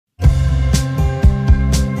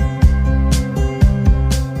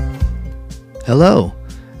Hello,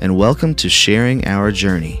 and welcome to Sharing Our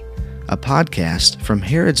Journey, a podcast from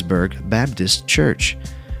Harrodsburg Baptist Church,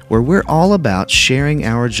 where we're all about sharing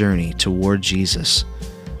our journey toward Jesus.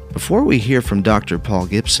 Before we hear from Dr. Paul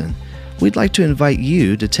Gibson, we'd like to invite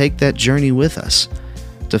you to take that journey with us.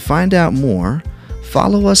 To find out more,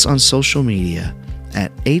 follow us on social media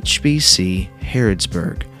at HBC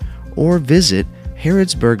Harrodsburg or visit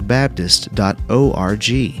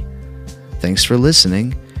harrodsburgbaptist.org. Thanks for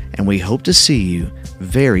listening, and we hope to see you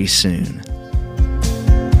very soon.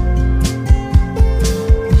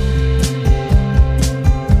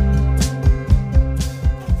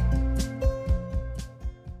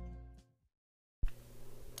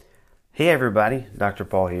 Hey everybody, Dr.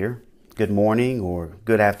 Paul here. Good morning or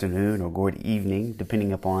good afternoon or good evening,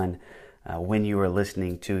 depending upon when you are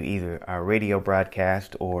listening to either our radio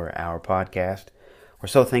broadcast or our podcast. We're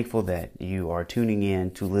so thankful that you are tuning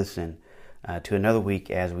in to listen to another week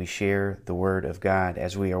as we share the Word of God,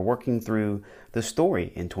 as we are working through the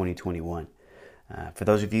story in 2021. For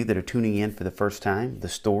those of you that are tuning in for the first time, the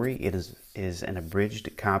story is an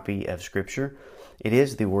abridged copy of Scripture. It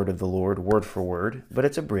is the Word of the Lord, word for word, but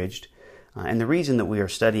it's abridged. And the reason that we are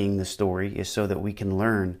studying the story is so that we can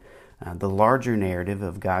learn the larger narrative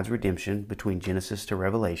of God's redemption between Genesis to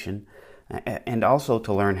Revelation, and also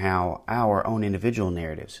to learn how our own individual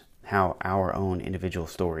narratives, how our own individual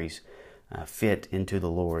stories fit into the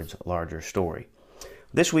Lord's larger story.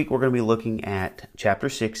 This week we're going to be looking at chapter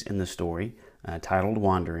 6 in the story, titled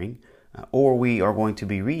Wandering, or we are going to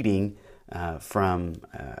be reading from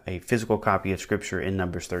a physical copy of Scripture in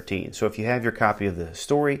Numbers 13. So if you have your copy of the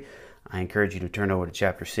story, I encourage you to turn over to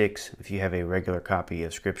chapter 6. If you have a regular copy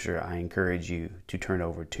of Scripture, I encourage you to turn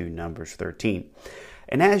over to Numbers 13.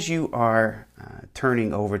 And as you are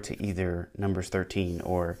turning over to either Numbers 13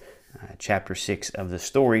 or chapter 6 of the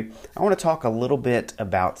story, I want to talk a little bit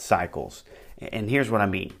about cycles. And here's what I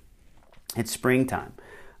mean. It's springtime.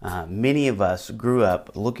 Many of us grew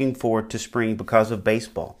up looking forward to spring because of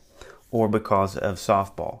baseball or because of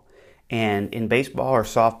softball. And in baseball or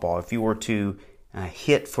softball, if you were to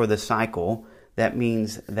hit for the cycle, that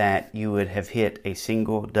means that you would have hit a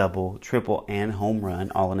single, double, triple, and home run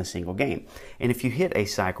all in a single game. And if you hit a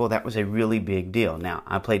cycle, that was a really big deal. Now,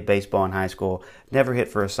 I played baseball in high school, never hit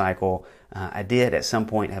for a cycle. I did at some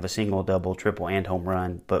point have a single, double, triple, and home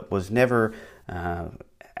run, but was never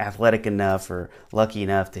athletic enough or lucky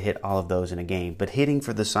enough to hit all of those in a game. But hitting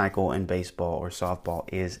for the cycle in baseball or softball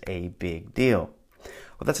is a big deal.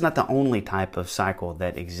 Well, that's not the only type of cycle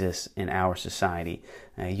that exists in our society.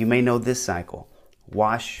 You may know this cycle: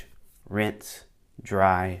 wash, rinse,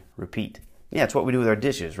 dry, repeat. Yeah, it's what we do with our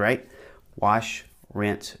dishes, right? Wash,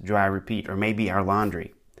 rinse, dry, repeat, or maybe our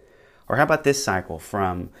laundry. Or how about this cycle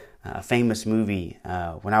from a famous movie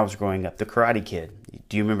when I was growing up, The Karate Kid?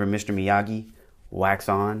 Do you remember Mr. Miyagi? Wax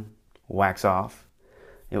on, wax off.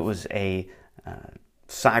 It was a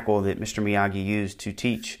cycle that Mr. Miyagi used to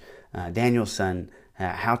teach Daniel's son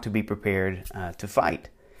how to be prepared to fight.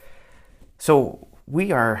 So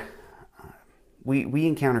we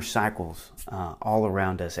encounter cycles all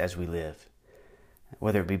around us as we live,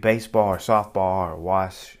 whether it be baseball or softball or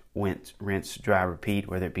wash, rinse, dry, repeat,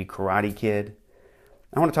 whether it be Karate Kid.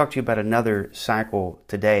 I want to talk to you about another cycle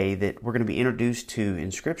today that we're going to be introduced to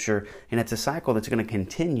in Scripture, and it's a cycle that's going to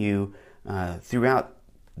continue throughout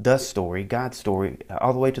the story, God's story,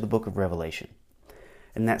 all the way to the book of Revelation.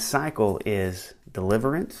 And that cycle is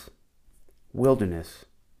deliverance, wilderness,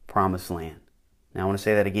 promised land. Now I want to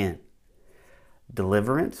say that again.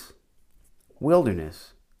 Deliverance,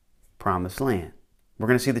 wilderness, promised land. We're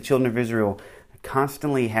going to see the children of Israel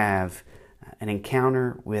constantly have an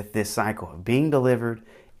encounter with this cycle of being delivered,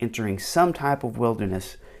 entering some type of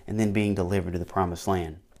wilderness, and then being delivered to the promised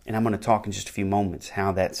land. And I'm going to talk in just a few moments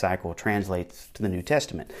how that cycle translates to the New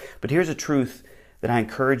Testament. But here's a truth that I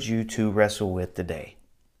encourage you to wrestle with today.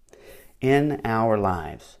 In our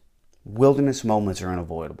lives, wilderness moments are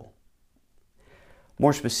unavoidable.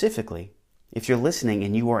 More specifically, if you're listening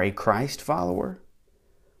and you are a Christ follower,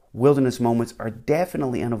 wilderness moments are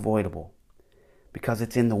definitely unavoidable because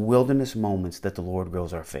it's in the wilderness moments that the Lord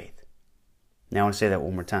grows our faith. Now I want to say that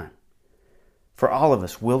one more time. For all of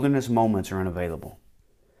us, wilderness moments are unavailable.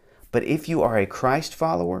 But if you are a Christ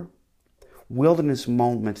follower, wilderness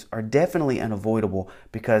moments are definitely unavoidable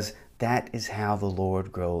because that is how the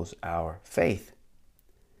Lord grows our faith.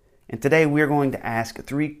 And today we're going to ask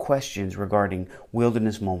 3 questions regarding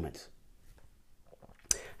wilderness moments.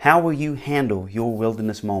 How will you handle your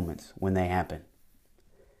wilderness moments when they happen?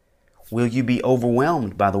 Will you be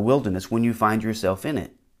overwhelmed by the wilderness when you find yourself in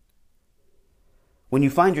it? When you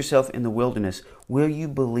find yourself in the wilderness, will you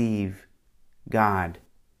believe God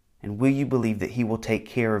And will you believe that He will take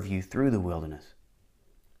care of you through the wilderness?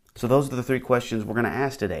 So those are the three questions we're going to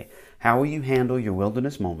ask today. How will you handle your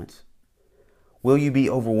wilderness moments? Will you be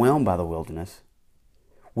overwhelmed by the wilderness?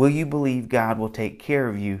 Will you believe God will take care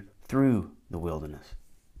of you through the wilderness?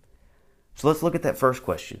 So let's look at that first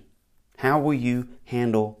question. How will you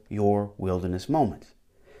handle your wilderness moments?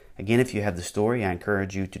 Again, if you have the story, I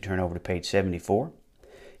encourage you to turn over to page 74.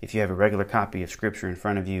 If you have a regular copy of Scripture in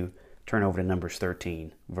front of you, turn over to Numbers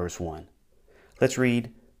 13, verse 1. Let's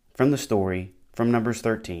read from the story from Numbers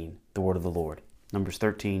 13, the word of the Lord. Numbers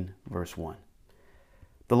 13, verse 1.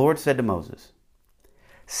 The Lord said to Moses,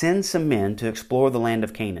 "Send some men to explore the land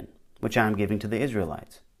of Canaan, which I am giving to the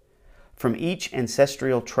Israelites. From each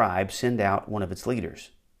ancestral tribe send out one of its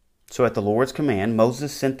leaders." So at the Lord's command,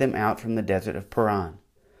 Moses sent them out from the desert of Paran.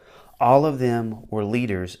 All of them were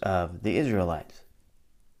leaders of the Israelites.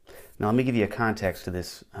 Now let me give you a context to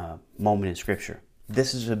this moment in Scripture.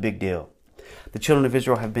 This is a big deal. The children of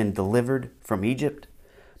Israel have been delivered from Egypt.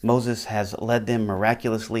 Moses has led them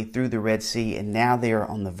miraculously through the Red Sea, and now they are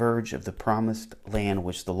on the verge of the promised land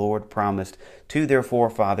which the Lord promised to their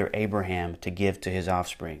forefather Abraham to give to his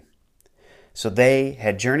offspring. So they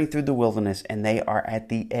had journeyed through the wilderness, and they are at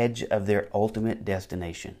the edge of their ultimate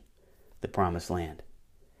destination, the promised land.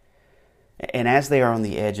 And as they are on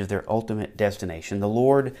the edge of their ultimate destination, the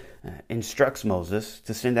Lord instructs Moses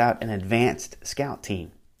to send out an advanced scout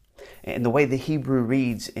team. And the way the Hebrew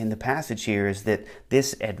reads in the passage here is that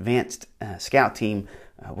this advanced scout team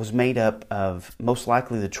was made up of most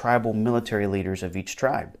likely the tribal military leaders of each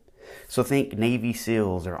tribe. So think Navy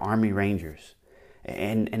SEALs or Army Rangers.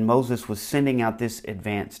 And Moses was sending out this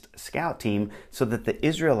advanced scout team so that the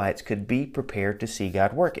Israelites could be prepared to see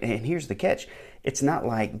God work. And here's the catch. It's not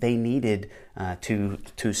like they needed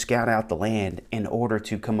to scout out the land in order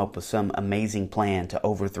to come up with some amazing plan to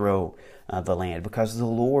overthrow the land, because the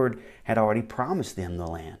Lord had already promised them the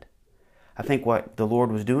land. I think what the Lord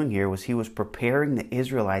was doing here was He was preparing the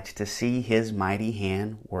Israelites to see His mighty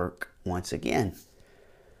hand work once again.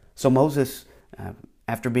 So Moses,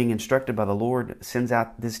 after being instructed by the Lord, sends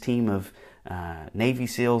out this team of Navy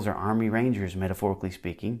SEALs or Army Rangers, metaphorically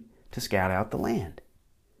speaking, to scout out the land.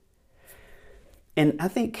 And I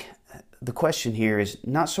think the question here is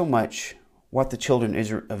not so much what the children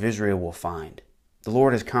of Israel will find. The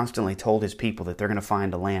Lord has constantly told His people that they're going to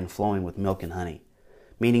find a land flowing with milk and honey,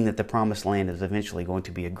 meaning that the promised land is eventually going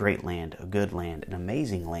to be a great land, a good land, an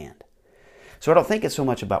amazing land. So I don't think it's so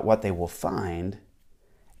much about what they will find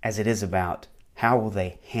as it is about how will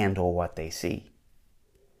they handle what they see.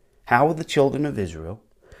 How will the children of Israel,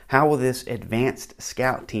 how will this advanced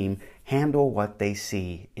scout team handle what they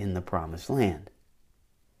see in the promised land?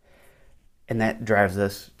 And that drives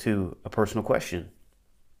us to a personal question.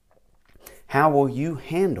 How will you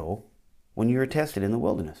handle when you are tested in the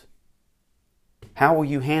wilderness? How will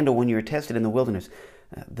you handle when you are tested in the wilderness?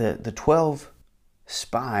 The 12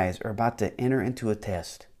 spies are about to enter into a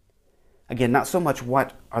test. Again, not so much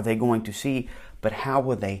what are they going to see, but how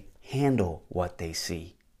will they handle what they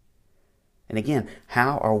see? And again,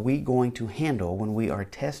 how are we going to handle when we are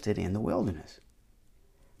tested in the wilderness?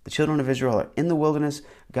 The children of Israel are in the wilderness.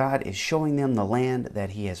 God is showing them the land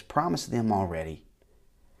that He has promised them already.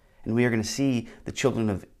 And we are going to see the children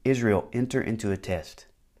of Israel enter into a test.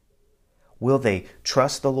 Will they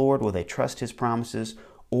trust the Lord? Will they trust His promises?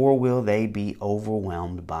 Or will they be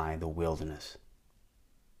overwhelmed by the wilderness?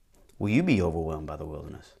 Will you be overwhelmed by the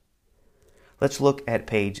wilderness? Let's look at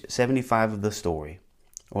page 75 of the story,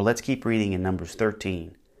 or let's keep reading in Numbers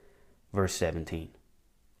 13, verse 17.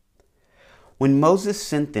 When Moses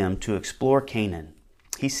sent them to explore Canaan,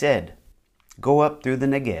 he said, "Go up through the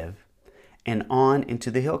Negev and on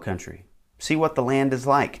into the hill country. See what the land is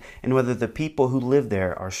like, and whether the people who live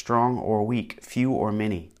there are strong or weak, few or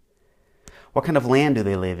many. What kind of land do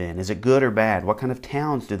they live in? Is it good or bad? What kind of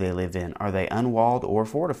towns do they live in? Are they unwalled or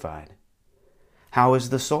fortified? How is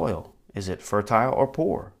the soil? Is it fertile or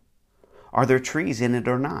poor? Are there trees in it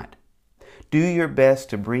or not? Do your best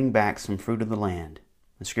to bring back some fruit of the land."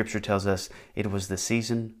 The Scripture tells us it was the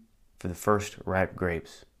season for the first ripe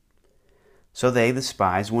grapes. So they, the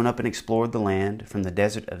spies, went up and explored the land from the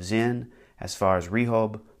desert of Zin as far as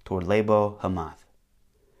Rehob toward Lebo Hamath.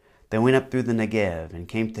 They went up through the Negev and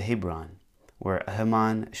came to Hebron, where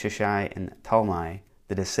Ahiman, Sheshai, and Talmai,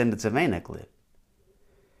 the descendants of Anak, lived.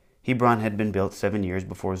 Hebron had been built 7 years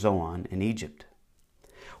before Zoan in Egypt.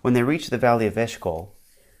 When they reached the valley of Eshcol,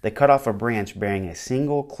 they cut off a branch bearing a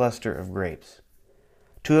single cluster of grapes.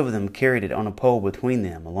 2 of them carried it on a pole between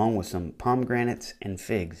them, along with some pomegranates and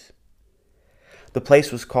figs. The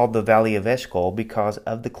place was called the Valley of Eshcol because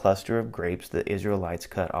of the cluster of grapes the Israelites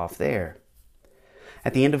cut off there.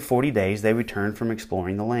 At the end of 40 days, they returned from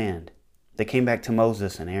exploring the land. They came back to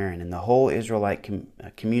Moses and Aaron and the whole Israelite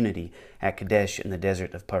community at Kadesh in the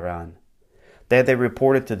desert of Paran. There they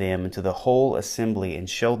reported to them and to the whole assembly and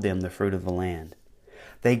showed them the fruit of the land.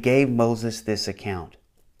 They gave Moses this account.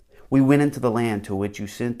 We went into the land to which you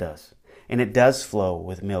sent us, and it does flow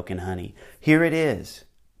with milk and honey. Here it is,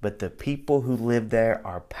 but the people who live there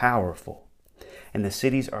are powerful, and the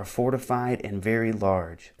cities are fortified and very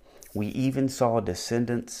large. We even saw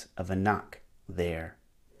descendants of Anak there.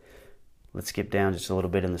 Let's skip down just a little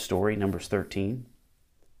bit in the story. Numbers 13,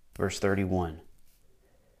 verse 31.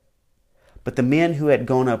 But the men who had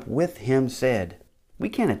gone up with him said, "We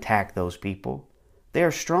can't attack those people. They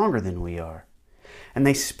are stronger than we are." And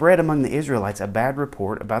they spread among the Israelites a bad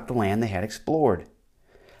report about the land they had explored.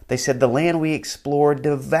 They said, "The land we explored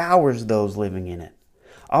devours those living in it.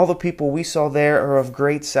 All the people we saw there are of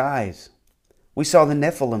great size. We saw the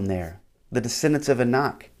Nephilim there, the descendants of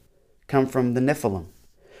Anak, come from the Nephilim.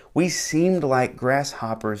 We seemed like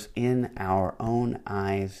grasshoppers in our own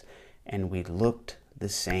eyes, and we looked the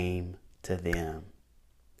same to them."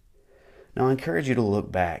 Now I encourage you to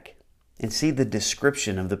look back and see the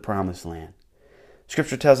description of the promised land.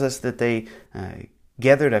 Scripture tells us that they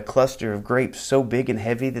gathered a cluster of grapes so big and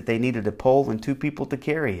heavy that they needed a pole and 2 people to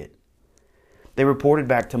carry it. They reported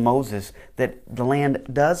back to Moses that the land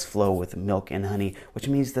does flow with milk and honey, which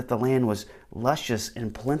means that the land was luscious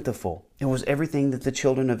and plentiful. It was everything that the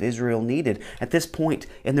children of Israel needed. At this point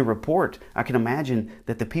in the report, I can imagine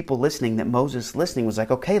that the people listening, that Moses listening, was like,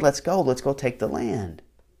 okay, let's go take the land.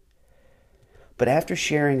 But after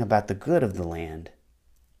sharing about the good of the land,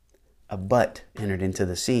 a but entered into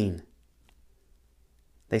the scene.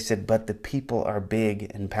 They said, "But the people are big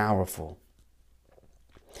and powerful."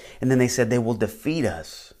 And then they said, "They will defeat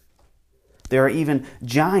us. There are even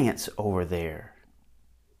giants over there."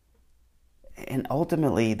 And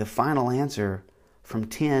ultimately, the final answer from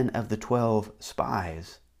 10 of the 12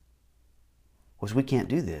 spies was, "We can't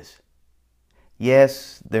do this.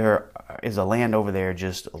 Yes, there is a land over there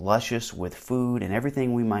just luscious with food and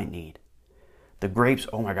everything we might need. The grapes,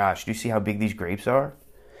 oh my gosh, do you see how big these grapes are?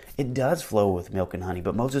 It does flow with milk and honey,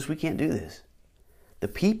 but Moses, we can't do this. The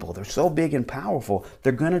people, they're so big and powerful.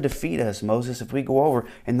 They're going to defeat us, Moses, if we go over.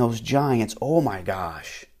 And those giants, oh my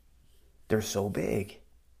gosh, they're so big."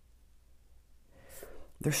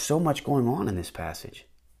 There's so much going on in this passage.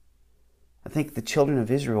 I think the children of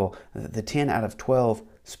Israel, the 10 out of 12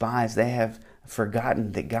 spies, they have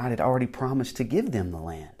forgotten that God had already promised to give them the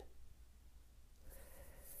land.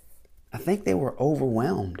 I think they were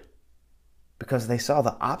overwhelmed because they saw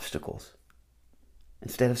the obstacles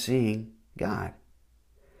instead of seeing God.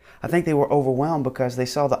 I think they were overwhelmed because they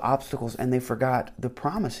saw the obstacles and they forgot the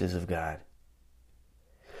promises of God.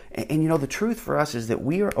 And you know, the truth for us is that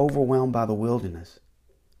we are overwhelmed by the wilderness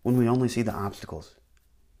when we only see the obstacles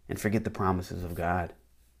and forget the promises of God.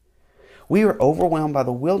 We are overwhelmed by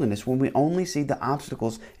the wilderness when we only see the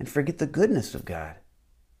obstacles and forget the goodness of God.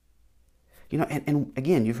 You know, and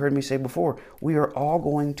again, you've heard me say before, we are all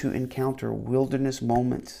going to encounter wilderness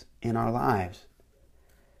moments in our lives.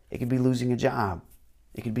 It could be losing a job.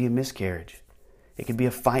 It could be a miscarriage. It could be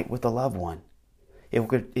a fight with a loved one. It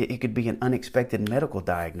could be an unexpected medical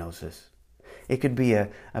diagnosis. It could be a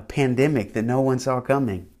pandemic that no one saw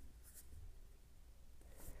coming.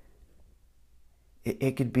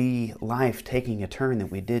 It could be life taking a turn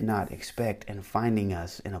that we did not expect and finding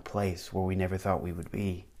us in a place where we never thought we would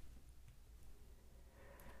be.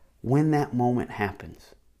 When that moment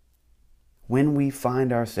happens, when we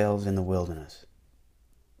find ourselves in the wilderness,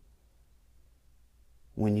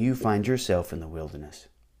 when you find yourself in the wilderness,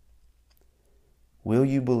 will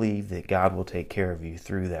you believe that God will take care of you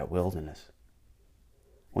through that wilderness?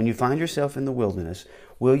 When you find yourself in the wilderness,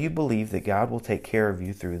 will you believe that God will take care of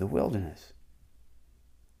you through the wilderness?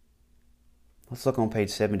 Let's look on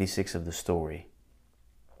page 76 of the story,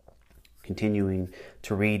 continuing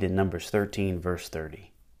to read in Numbers 13, verse 30.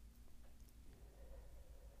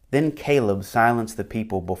 Then Caleb silenced the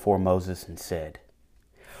people before Moses and said,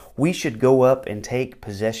 "We should go up and take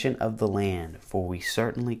possession of the land, for we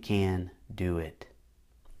certainly can do it."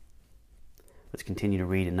 Let's continue to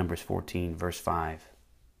read in Numbers 14, verse 5.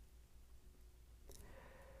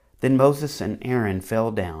 Then Moses and Aaron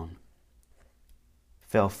fell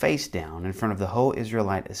face down in front of the whole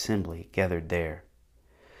Israelite assembly gathered there.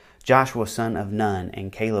 Joshua son of Nun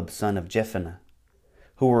and Caleb son of Jephunneh,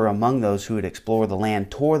 who were among those who had explored the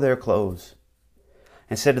land, tore their clothes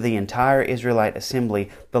and said to the entire Israelite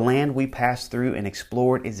assembly, "The land we passed through and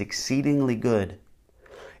explored is exceedingly good.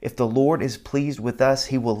 If the Lord is pleased with us,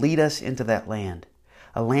 He will lead us into that land,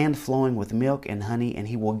 a land flowing with milk and honey, and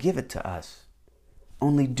He will give it to us.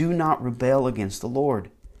 Only do not rebel against the Lord.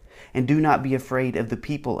 And do not be afraid of the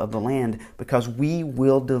people of the land, because we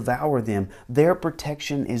will devour them. Their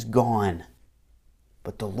protection is gone,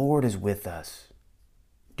 but the Lord is with us.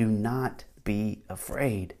 Do not be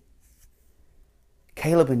afraid.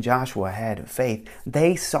 Caleb and Joshua had faith.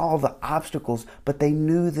 They saw the obstacles, but they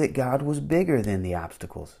knew that God was bigger than the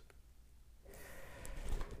obstacles.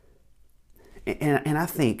 And I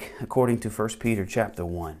think, according to 1 Peter chapter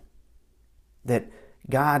 1, that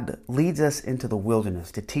God leads us into the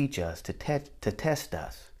wilderness to teach us, to test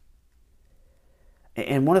us.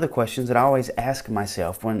 And one of the questions that I always ask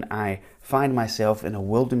myself when I find myself in a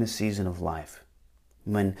wilderness season of life,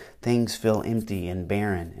 when things feel empty and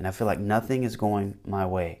barren and I feel like nothing is going my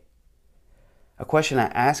way, a question I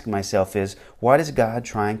ask myself is, what is God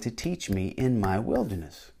trying to teach me in my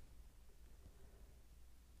wilderness?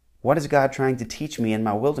 What is God trying to teach me in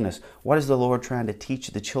my wilderness? What is the Lord trying to teach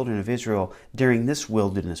the children of Israel during this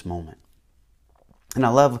wilderness moment? And I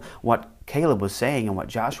love what Caleb was saying and what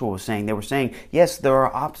Joshua was saying. They were saying, yes, there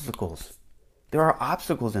are obstacles. There are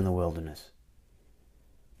obstacles in the wilderness.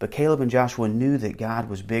 But Caleb and Joshua knew that God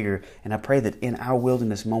was bigger, and I pray that in our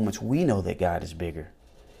wilderness moments, we know that God is bigger.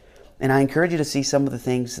 And I encourage you to see some of the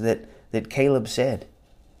things that Caleb said.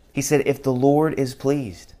 He said, if the Lord is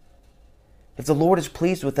pleased, if the Lord is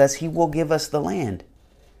pleased with us, He will give us the land.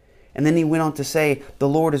 And then he went on to say, the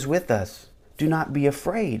Lord is with us. Do not be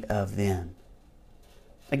afraid of them.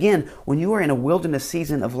 Again, when you are in a wilderness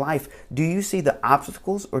season of life, do you see the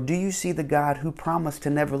obstacles, or do you see the God who promised to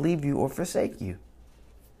never leave you or forsake you?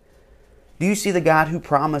 Do you see the God who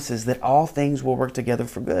promises that all things will work together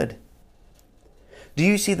for good? Do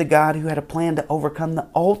you see the God who had a plan to overcome the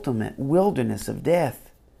ultimate wilderness of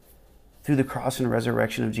death through the cross and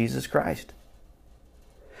resurrection of Jesus Christ?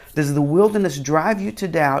 Does the wilderness drive you to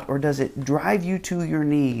doubt, or does it drive you to your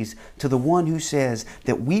knees to the one who says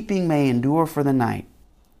that weeping may endure for the night,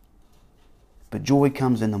 but joy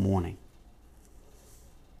comes in the morning?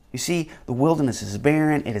 You see, the wilderness is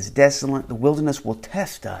barren, it is desolate. The wilderness will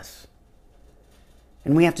test us.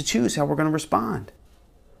 And we have to choose how we're going to respond.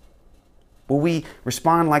 Will we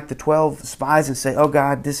respond like the 12 spies and say, oh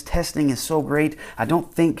God, this testing is so great, I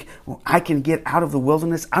don't think I can get out of the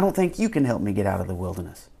wilderness. I don't think you can help me get out of the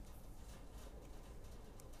wilderness.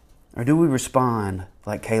 Or do we respond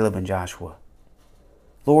like Caleb and Joshua?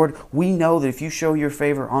 Lord, we know that if you show your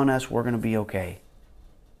favor on us, we're going to be okay.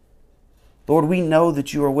 Lord, we know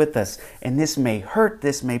that you are with us, and this may hurt,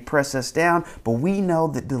 this may press us down, but we know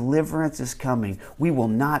that deliverance is coming. We will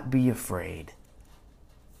not be afraid.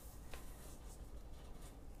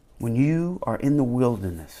 When you are in the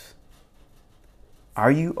wilderness,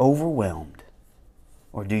 are you overwhelmed,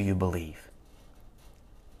 or do you believe?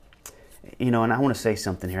 And I want to say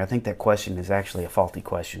something here. I think that question is actually a faulty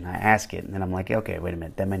question. I ask it, and then I'm like, okay, wait a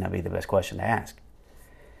minute, that may not be the best question to ask.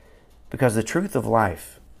 Because the truth of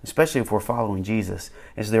life, especially if we're following Jesus,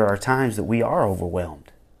 is there are times that we are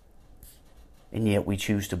overwhelmed, and yet we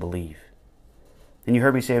choose to believe. And you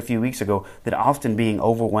heard me say a few weeks ago that often being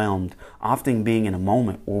overwhelmed, often being in a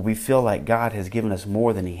moment where we feel like God has given us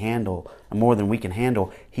more than more than we can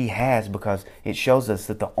handle, He has, because it shows us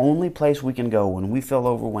that the only place we can go when we feel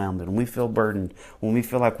overwhelmed and we feel burdened, when we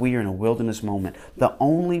feel like we are in a wilderness moment, the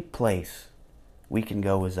only place we can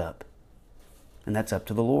go is up. And that's up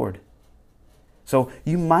to the Lord. So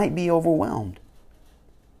you might be overwhelmed.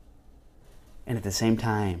 And at the same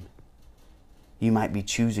time, you might be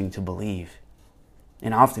choosing to believe.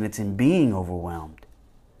 And often it's in being overwhelmed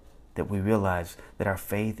that we realize that our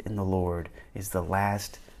faith in the Lord is the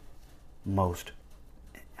most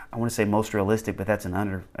realistic, but that's an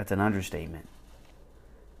understatement.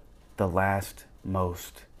 The last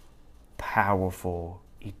most powerful,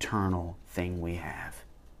 eternal thing we have.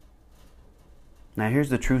 Now here's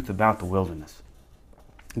the truth about the wilderness.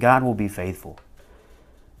 God will be faithful.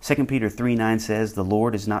 2 Peter 3:9 says, the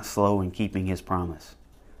Lord is not slow in keeping His promise,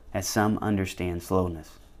 as some understand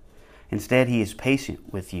slowness. Instead, He is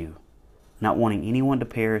patient with you, not wanting anyone to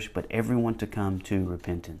perish, but everyone to come to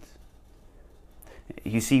repentance.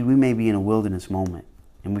 You see, we may be in a wilderness moment,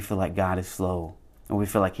 and we feel like God is slow, or we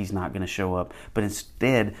feel like He's not going to show up. But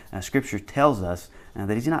instead, Scripture tells us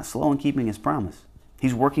that He's not slow in keeping His promise.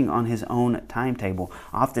 He's working on His own timetable.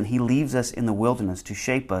 Often He leaves us in the wilderness to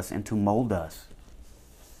shape us and to mold us.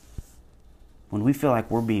 When we feel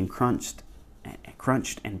like we're being crunched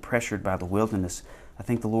and pressured by the wilderness, I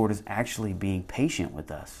think the Lord is actually being patient with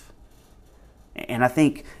us. And I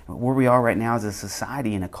think where we are right now as a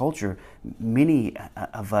society and a culture, many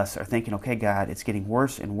of us are thinking, okay, God, it's getting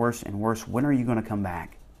worse and worse and worse. When are you going to come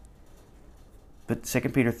back? But 2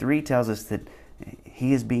 Peter 3 tells us that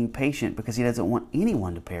He is being patient because he doesn't want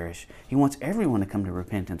anyone to perish. He wants everyone to come to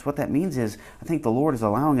repentance. What that means is, I think the Lord is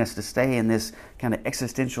allowing us to stay in this kind of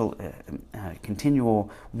existential, continual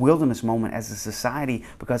wilderness moment as a society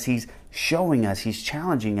because he's showing us, he's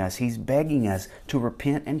challenging us, he's begging us to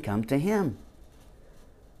repent and come to him.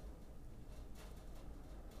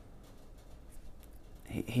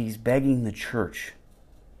 He's begging the church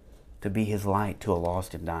to be his light to a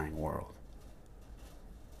lost and dying world.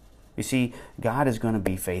 You see, God is going to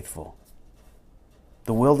be faithful.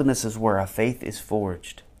 The wilderness is where our faith is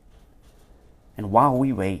forged. And while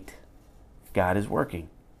we wait, God is working.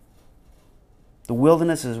 The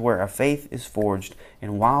wilderness is where our faith is forged,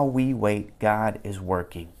 and while we wait, God is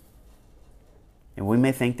working. And we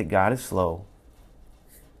may think that God is slow,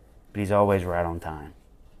 but he's always right on time.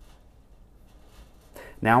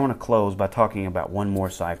 Now I want to close by talking about one more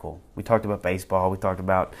cycle. We talked about baseball, we talked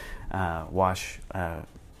about wash,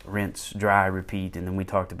 rinse, dry, repeat, and then we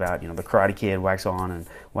talked about, the Karate Kid, wax on and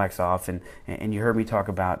wax off, and you heard me talk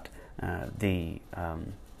about the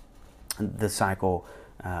cycle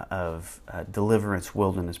of deliverance,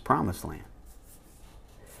 wilderness, promised land.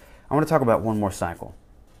 I want to talk about one more cycle,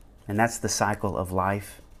 and that's the cycle of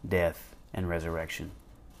life, death, and resurrection.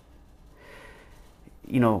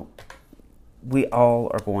 We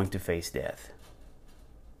all are going to face death.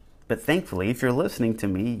 But thankfully, if you're listening to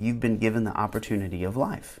me, you've been given the opportunity of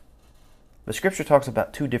life. The Scripture talks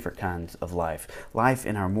about two different kinds of life. Life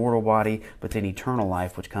in our mortal body, but then eternal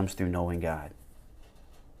life, which comes through knowing God.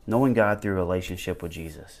 Knowing God through a relationship with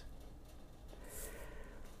Jesus.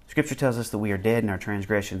 Scripture tells us that we are dead in our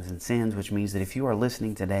transgressions and sins, which means that if you are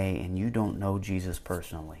listening today and you don't know Jesus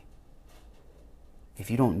personally,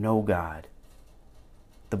 if you don't know God,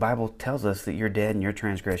 the Bible tells us that you're dead in your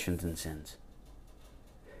transgressions and sins.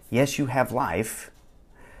 Yes, you have life,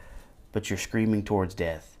 but you're screaming towards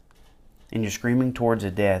death. And you're screaming towards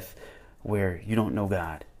a death where you don't know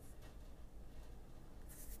God.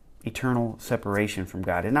 Eternal separation from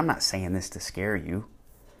God. And I'm not saying this to scare you.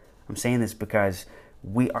 I'm saying this because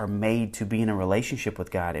we are made to be in a relationship with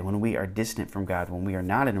God. And when we are distant from God, when we are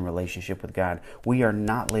not in a relationship with God, we are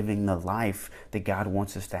not living the life that God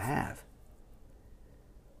wants us to have.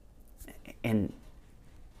 And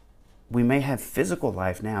we may have physical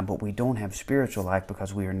life now, but we don't have spiritual life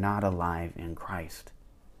because we are not alive in Christ.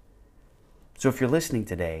 So if you're listening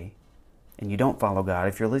today and you don't follow God,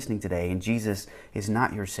 if you're listening today and Jesus is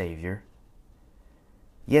not your Savior,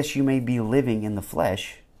 yes, you may be living in the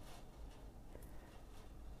flesh,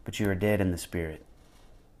 but you are dead in the Spirit.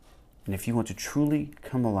 And if you want to truly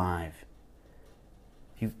come alive,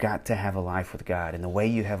 you've got to have a life with God. And the way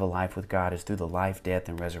you have a life with God is through the life, death,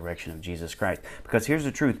 and resurrection of Jesus Christ. Because here's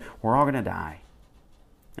the truth. We're all going to die.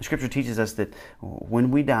 And Scripture teaches us that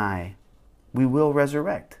when we die, we will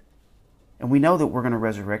resurrect. And we know that we're going to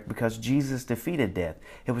resurrect because Jesus defeated death.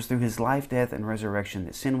 It was through his life, death, and resurrection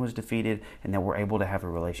that sin was defeated and that we're able to have a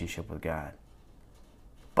relationship with God.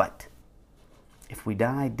 But if we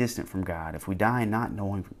die distant from God, if we die not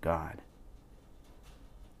knowing God,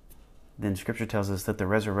 then Scripture tells us that the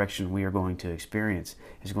resurrection we are going to experience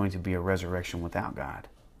is going to be a resurrection without God.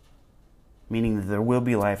 Meaning that there will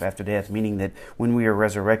be life after death, meaning that when we are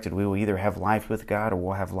resurrected, we will either have life with God or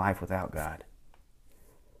we'll have life without God.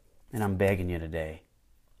 And I'm begging you today,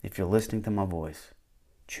 if you're listening to my voice,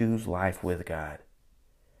 choose life with God.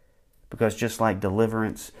 Because just like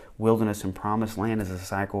deliverance, wilderness, and promised land is a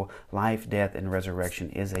cycle, life, death, and resurrection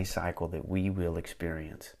is a cycle that we will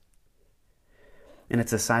experience. And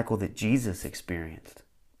it's a cycle that Jesus experienced.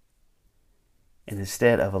 And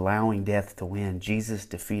instead of allowing death to win, Jesus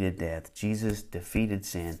defeated death. Jesus defeated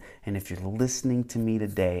sin. And if you're listening to me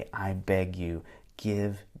today, I beg you,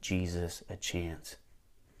 give Jesus a chance.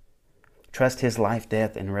 Trust his life,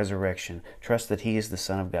 death, and resurrection. Trust that he is the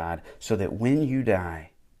Son of God, so that when you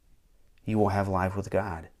die, you will have life with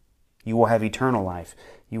God. You will have eternal life.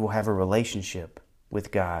 You will have a relationship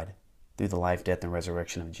with God through the life, death, and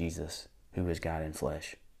resurrection of Jesus, who is God in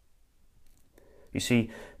flesh. You see,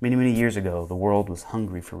 many, many years ago, the world was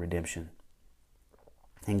hungry for redemption.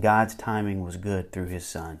 And God's timing was good through his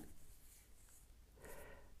Son,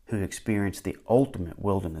 who experienced the ultimate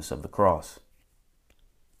wilderness of the cross.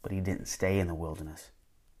 But he didn't stay in the wilderness.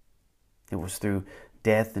 It was through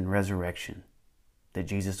death and resurrection that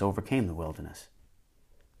Jesus overcame the wilderness.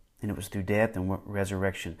 And it was through death and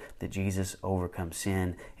resurrection that Jesus overcomes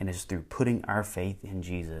sin. And it's through putting our faith in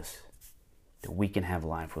Jesus that we can have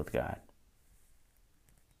life with God.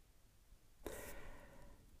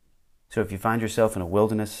 So if you find yourself in a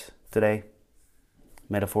wilderness today,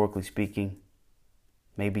 metaphorically speaking,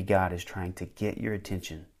 maybe God is trying to get your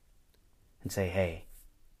attention and say, hey,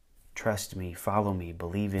 trust me, follow me,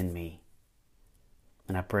 believe in me.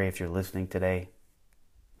 And I pray if you're listening today,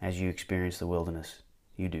 as you experience the wilderness,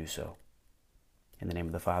 you do so. In the name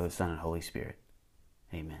of the Father, Son, and Holy Spirit.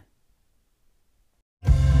 Amen.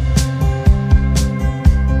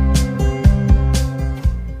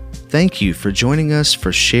 Thank you for joining us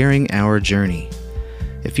for Sharing Our Journey.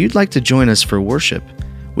 If you'd like to join us for worship,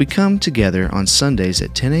 we come together on Sundays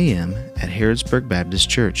at 10 a.m. at Harrodsburg Baptist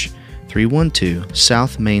Church, 312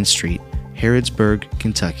 South Main Street, Harrodsburg,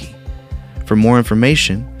 Kentucky. For more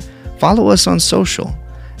information, follow us on social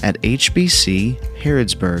at HBC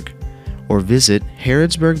Harrodsburg or visit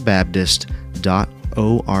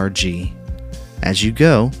harrodsburgbaptist.org. As you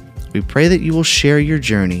go, we pray that you will share your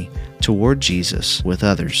journey toward Jesus with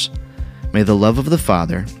others. May the love of the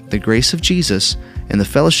Father, the grace of Jesus, and the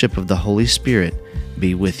fellowship of the Holy Spirit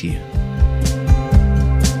be with you.